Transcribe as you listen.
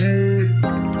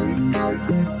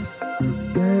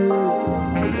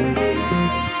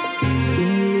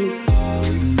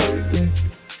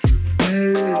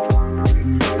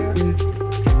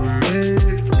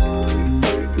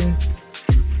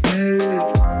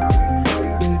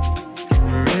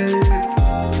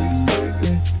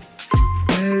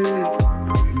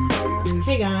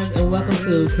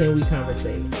Can We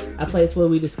Conversate, a place where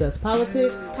we discuss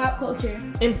politics, pop culture,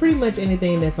 and pretty much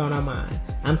anything that's on our mind.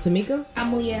 I'm Tamika.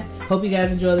 I'm Leah. Hope you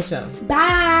guys enjoy the show.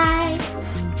 Bye!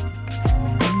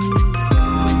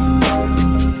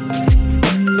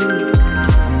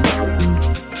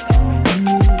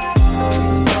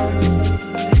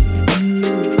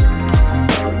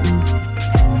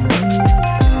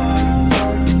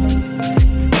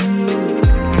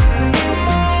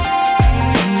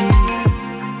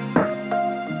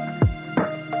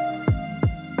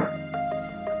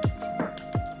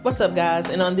 What's up, guys?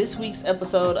 And on this week's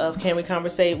episode of Can We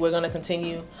Conversate, we're going to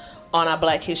continue on our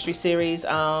Black History series.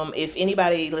 If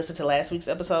anybody listened to last week's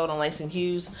episode on Langston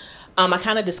Hughes, I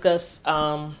kind of discussed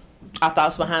our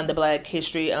thoughts behind the Black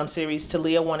History series.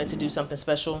 Talia wanted to do something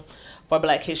special for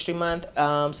Black History Month,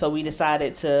 so we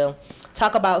decided to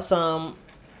talk about some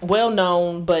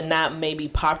well-known but not maybe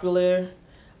popular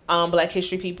Black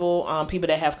History people, people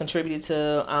that have contributed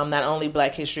to not only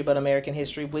Black history but American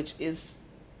history, which is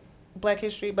Black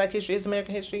history. Black history is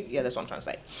American history. Yeah, that's what I'm trying to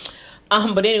say.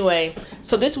 But anyway,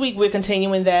 so this week we're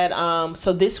continuing that.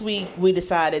 So this week we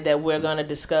decided that we're going to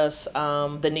discuss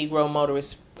the Negro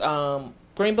Motorist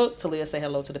Green Book. Talia, say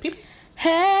hello to the people.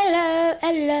 Hello,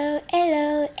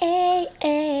 hey.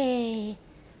 Okay.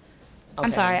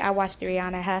 I'm sorry, I watched the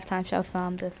Rihanna halftime show, so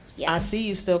I'm just, I see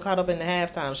you still caught up in the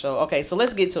halftime show. Okay, so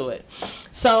let's get to it.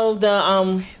 So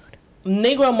the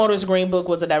Negro Motorist Green Book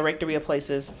was a directory of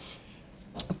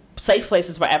safe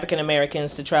places for African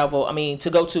Americans to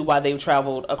go to while they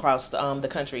traveled across the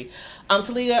country.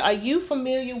 Talia, are you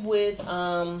familiar with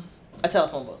a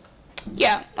telephone book?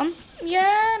 Yeah,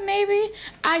 maybe.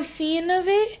 I've seen of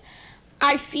it.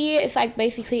 I see it. It's like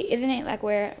basically, isn't it like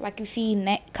where like you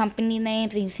see company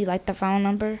names and you see like the phone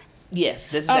number? Yes,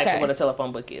 this is exactly what a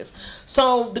telephone book is.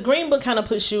 So the Green Book kind of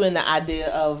puts you in the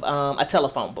idea of a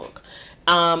telephone book,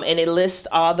 and it lists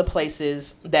all the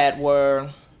places that were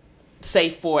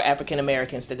safe for African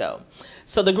Americans to go.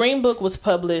 So the Green Book was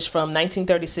published from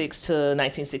 1936 to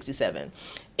 1967.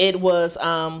 It was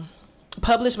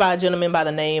published by a gentleman by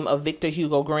the name of Victor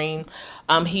Hugo Green.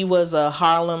 He was a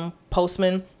Harlem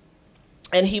postman,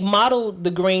 and he modeled the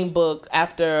Green Book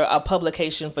after a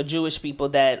publication for Jewish people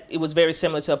that it was very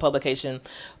similar to a publication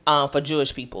for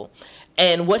Jewish people.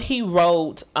 And what he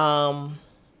wrote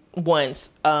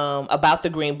once about the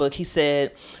Green Book, he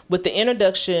said, with the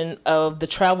introduction of the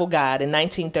travel guide in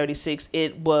 1936,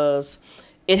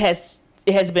 it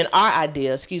has been our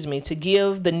idea, to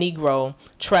give the Negro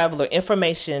traveler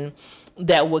information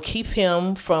that will keep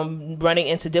him from running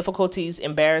into difficulties,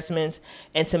 embarrassments,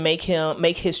 and to make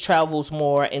his travels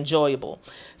more enjoyable.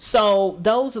 So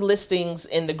those listings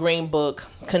in the Green Book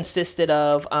consisted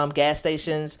of gas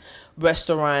stations,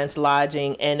 restaurants,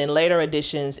 lodging, and in later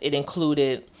editions, it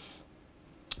included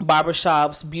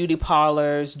barbershops, beauty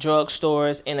parlors,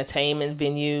 drugstores, entertainment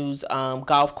venues,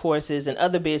 golf courses, and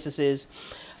other businesses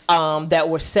that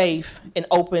were safe and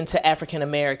open to African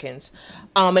Americans.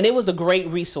 And it was a great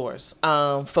resource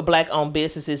for Black-owned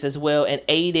businesses as well, and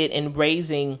aided in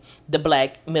raising the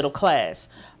Black middle class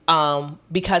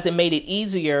because it made it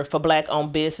easier for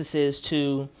Black-owned businesses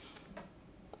to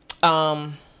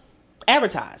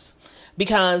advertise.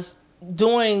 Because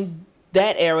during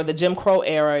that era, the Jim Crow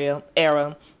era,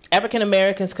 African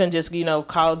Americans couldn't just go up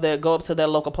to their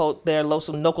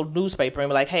local newspaper and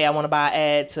be like, hey, I want to buy an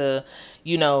ad to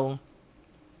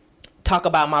talk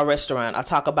about my restaurant, or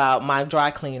talk about my dry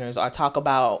cleaners, or talk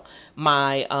about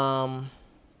my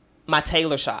my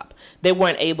tailor shop. They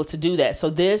weren't able to do that. So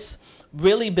this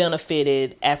really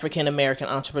benefited African American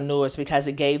entrepreneurs because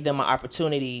it gave them an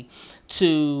opportunity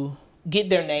to get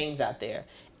their names out there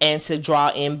and to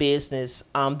draw in business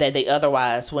that they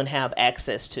otherwise wouldn't have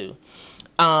access to.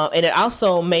 And it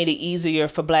also made it easier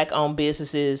for Black-owned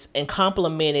businesses and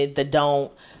complemented the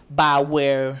Don't Buy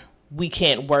Where We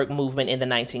Can't Work movement in the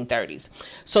 1930s.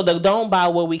 So the Don't Buy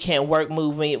Where We Can't Work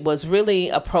movement was really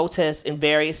a protest in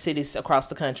various cities across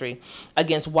the country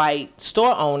against white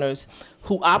store owners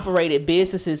who operated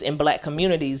businesses in Black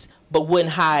communities but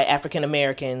wouldn't hire African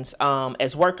Americans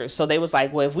as workers. So they was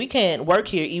like, well, if we can't work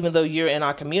here, even though you're in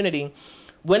our community,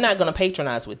 we're not going to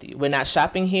patronize with you. We're not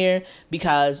shopping here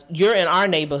because you're in our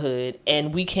neighborhood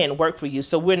and we can't work for you.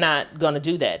 So we're not going to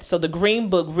do that. So the Green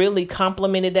Book really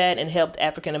complemented that and helped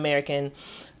African American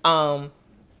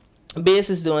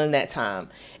business during that time.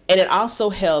 And it also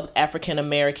helped African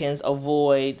Americans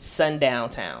avoid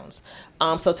sundown towns.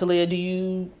 So Talia, do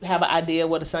you have an idea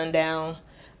what a sundown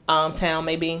town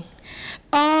may be?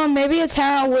 Maybe a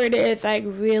town where there's like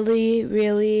really,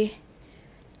 really,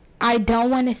 I don't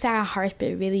want to sound harsh,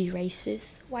 but really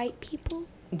racist white people.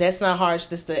 That's not harsh.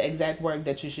 That's the exact word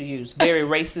that you should use. Very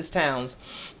racist towns.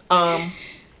 Um,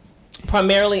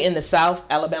 Primarily in the South,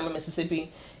 Alabama,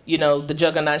 Mississippi, the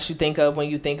juggernauts you think of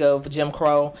when you think of Jim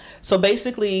Crow. So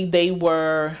basically, they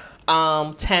were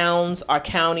towns or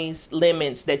counties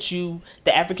limits that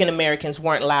the African Americans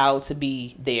weren't allowed to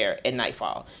be there at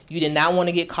nightfall. You did not want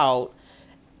to get caught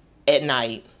at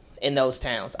night in those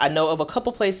towns. I know of a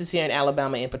couple places here in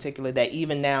Alabama in particular that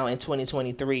even now in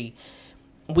 2023,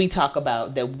 we talk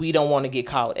about that we don't want to get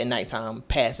caught at nighttime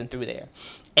passing through there.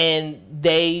 And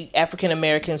African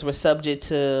Americans were subject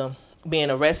to being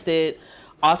arrested,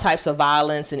 all types of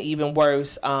violence, and even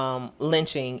worse,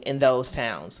 lynching in those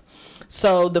towns.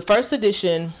 So the first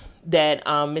edition that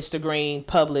Mr. Green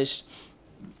published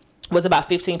was about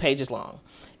 15 pages long.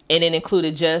 And it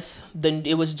included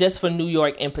it was just for New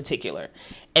York in particular.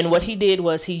 And what he did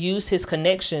was he used his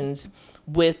connections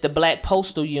with the Black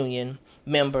Postal Union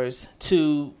members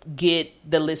to get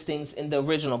the listings in the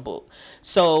original book.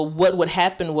 So what would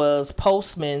happen was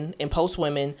postmen and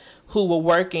postwomen who were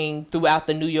working throughout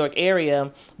the New York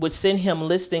area would send him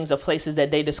listings of places that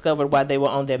they discovered while they were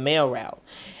on their mail route.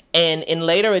 And in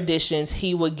later editions,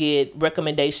 he would get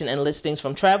recommendation and listings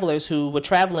from travelers who were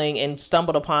traveling and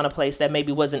stumbled upon a place that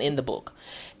maybe wasn't in the book.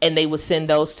 And they would send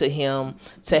those to him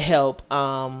to help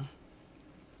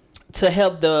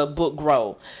the book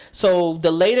grow. So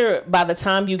by the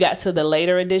time you got to the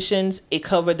later editions, it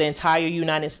covered the entire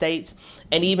United States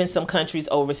and even some countries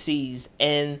overseas.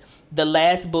 And the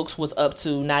last books was up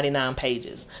to 99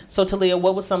 pages. So Talia,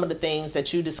 what were some of the things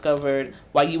that you discovered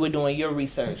while you were doing your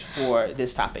research for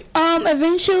this topic?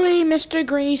 Eventually Mr.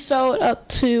 Green sold up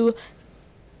to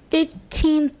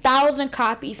 15,000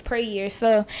 copies per year.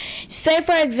 So say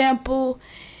for example,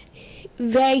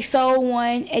 they sold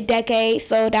one a decade,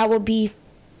 so that would be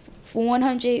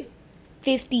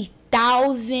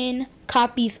 150,000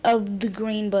 copies of the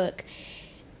Green Book,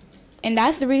 and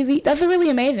that's really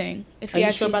amazing. Are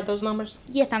you sure about those numbers?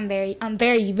 Yes, I'm very,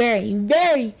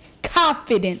 very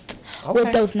confident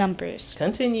with those numbers.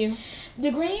 Continue.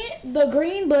 The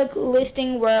Green Book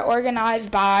listing were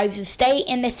organized by the state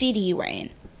and the city you were in.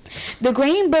 The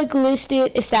Green Book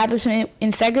listed establishment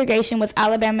in segregation with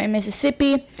Alabama and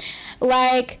Mississippi,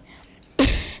 like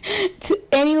to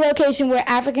any location where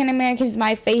African Americans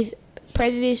might face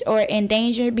prejudice or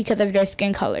endanger because of their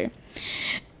skin color.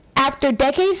 After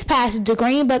decades passed, the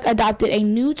Green Book adopted a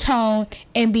new tone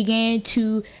and began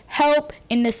to help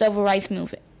in the civil rights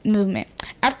movement.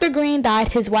 After Green died,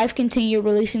 his wife continued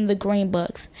releasing the Green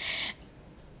Books.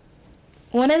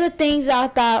 One of the things I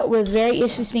thought was very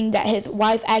interesting that his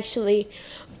wife actually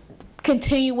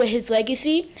continue with his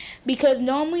legacy, because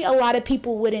normally a lot of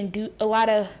people wouldn't do, a lot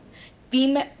of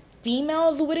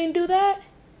females wouldn't do that.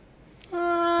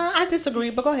 I disagree,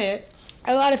 but go ahead.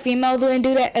 A lot of females wouldn't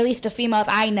do that. At least the females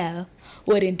I know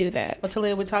wouldn't do that. Well,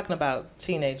 Talia, we're talking about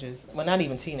teenagers. Well, not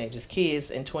even teenagers.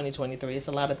 Kids in 2023. It's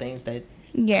a lot of things that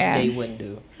they wouldn't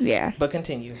do. Yeah. But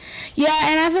continue. Yeah,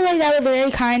 and I feel like that was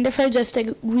very kind of her just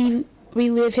to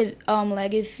relive his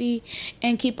legacy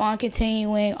and keep on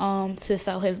continuing to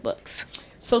sell his books.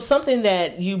 So something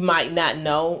that you might not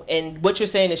know, and what you're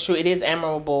saying is true, it is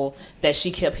admirable that she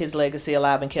kept his legacy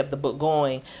alive and kept the book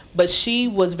going, but she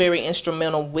was very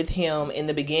instrumental with him in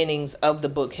the beginnings of the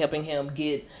book, helping him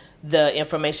get the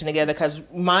information together, because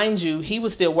mind you, he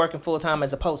was still working full-time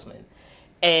as a postman,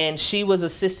 and she was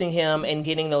assisting him in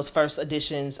getting those first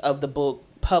editions of the book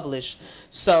published.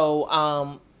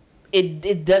 So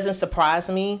it doesn't surprise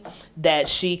me that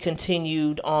she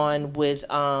continued on with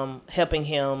helping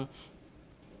him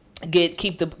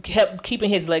keeping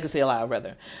his legacy alive,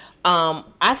 rather.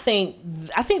 I think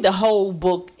the whole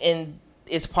book in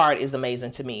its part is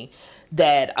amazing to me.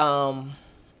 That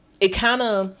it kind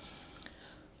of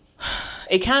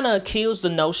kills the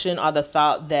notion or the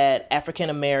thought that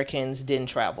African Americans didn't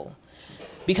travel,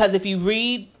 because if you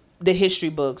read the history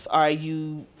books or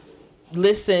you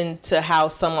listen to how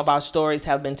some of our stories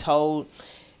have been told,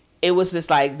 it was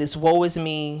just like this woe is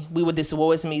me. We were this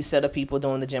woe is me set of people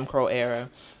during the Jim Crow era,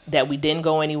 that we didn't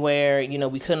go anywhere.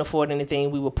 We couldn't afford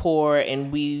anything. We were poor,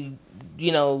 and the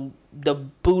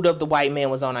boot of the white man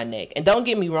was on our neck. And don't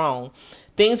get me wrong,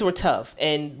 things were tough,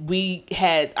 and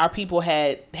our people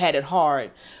had it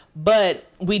hard, but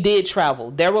we did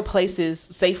travel. There were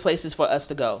safe places for us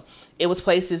to go. It was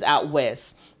places out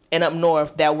west and up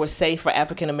north that were safe for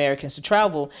African Americans to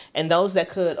travel, and those that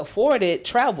could afford it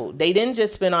traveled. They didn't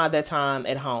just spend all their time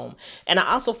at home. And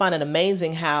I also find it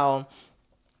amazing how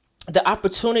the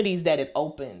opportunities that it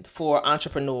opened for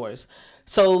entrepreneurs.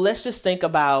 So let's just think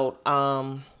about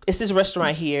it's this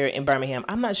restaurant here in Birmingham.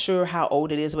 I'm not sure how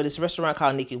old it is, but it's a restaurant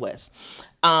called Nikki West.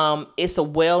 It's a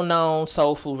well-known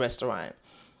soul food restaurant.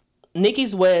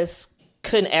 Nikki's West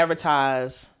couldn't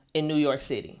advertise in New York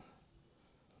City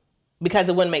because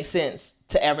it wouldn't make sense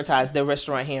to advertise their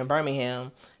restaurant here in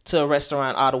Birmingham to a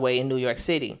restaurant all the way in New York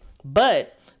City.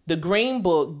 But the Green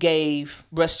Book gave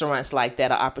restaurants like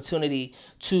that an opportunity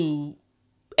to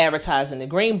advertise in the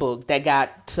Green Book that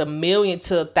got to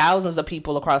thousands of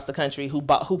people across the country who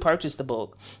purchased the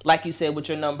book. Like you said, with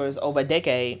your numbers over a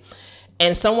decade.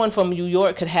 And someone from New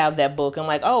York could have that book and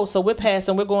like, oh, so we're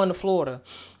going to Florida.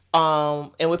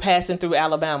 And we're passing through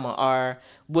Alabama, or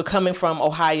we're coming from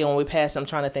Ohio and we're passing. I'm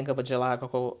trying to think of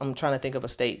a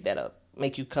state that'll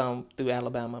make you come through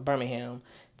Alabama, Birmingham,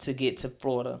 to get to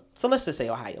Florida. So let's just say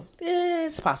Ohio.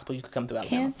 It's possible you could come through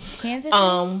Alabama. Kansas?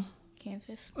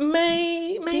 Kansas?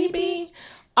 Maybe.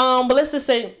 But let's just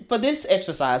say for this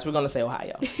exercise, we're going to say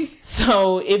Ohio.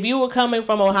 So if you were coming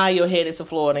from Ohio headed to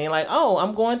Florida and you're like, oh,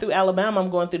 I'm going through Alabama, I'm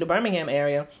going through the Birmingham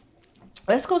area,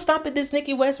 let's go stop at this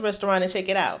Nikki West restaurant and check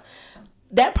it out.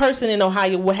 That person in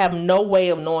Ohio would have no way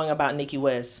of knowing about Nikki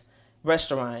West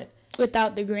restaurant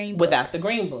without the Green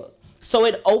Book. So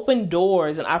it opened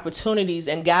doors and opportunities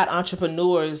and got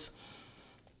entrepreneurs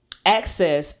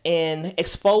access and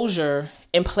exposure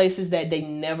in places that they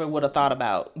never would have thought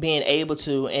about being able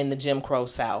to in the Jim Crow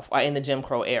South or in the Jim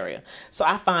Crow area. So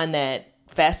I find that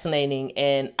fascinating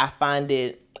and I find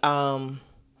it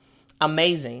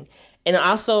amazing. And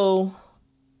also,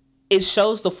 it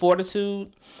shows the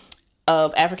fortitude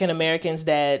of African Americans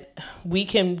that we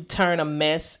can turn a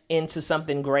mess into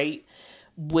something great.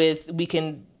 We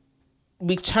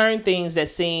turn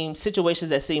situations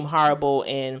that seem horrible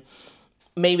and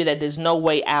maybe that there's no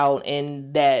way out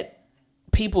and that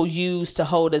people use to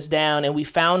hold us down, and we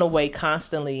found a way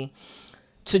constantly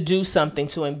to do something,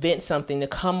 to invent something, to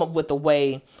come up with a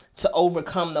way to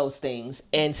overcome those things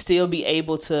and still be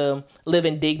able to live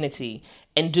in dignity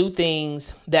and do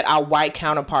things that our white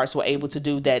counterparts were able to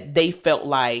do that they felt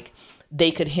like they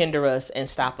could hinder us and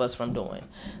stop us from doing.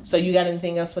 So you got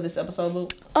anything else for this episode,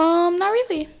 Luke? Not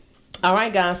really. All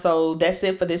right, guys. So that's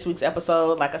it for this week's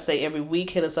episode. Like I say, every week,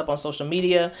 hit us up on social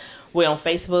media. We're on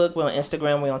Facebook, we're on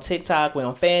Instagram, we're on TikTok, we're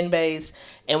on Fanbase,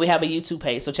 and we have a YouTube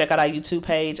page. So check out our YouTube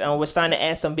page. We're starting to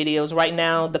add some videos. Right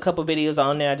now, the couple videos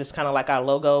on there are just kind of like our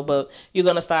logo, but you're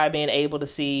going to start being able to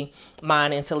see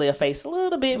mine and Talia face a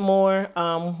little bit more.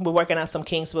 We're working out some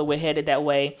kinks, but we're headed that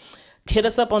way. Hit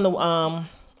us up on the...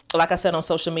 like I said, on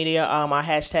social media, our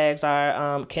hashtags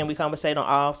are Can We Conversate on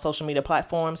all social media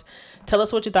platforms. Tell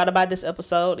us what you thought about this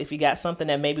episode. If you got something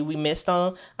that maybe we missed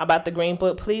on about the Green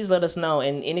Book, please let us know.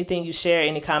 And anything you share,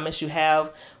 any comments you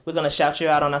have, we're going to shout you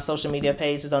out on our social media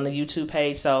pages, on the YouTube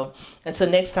page. So until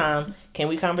next time, can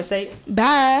we conversate?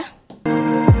 Bye.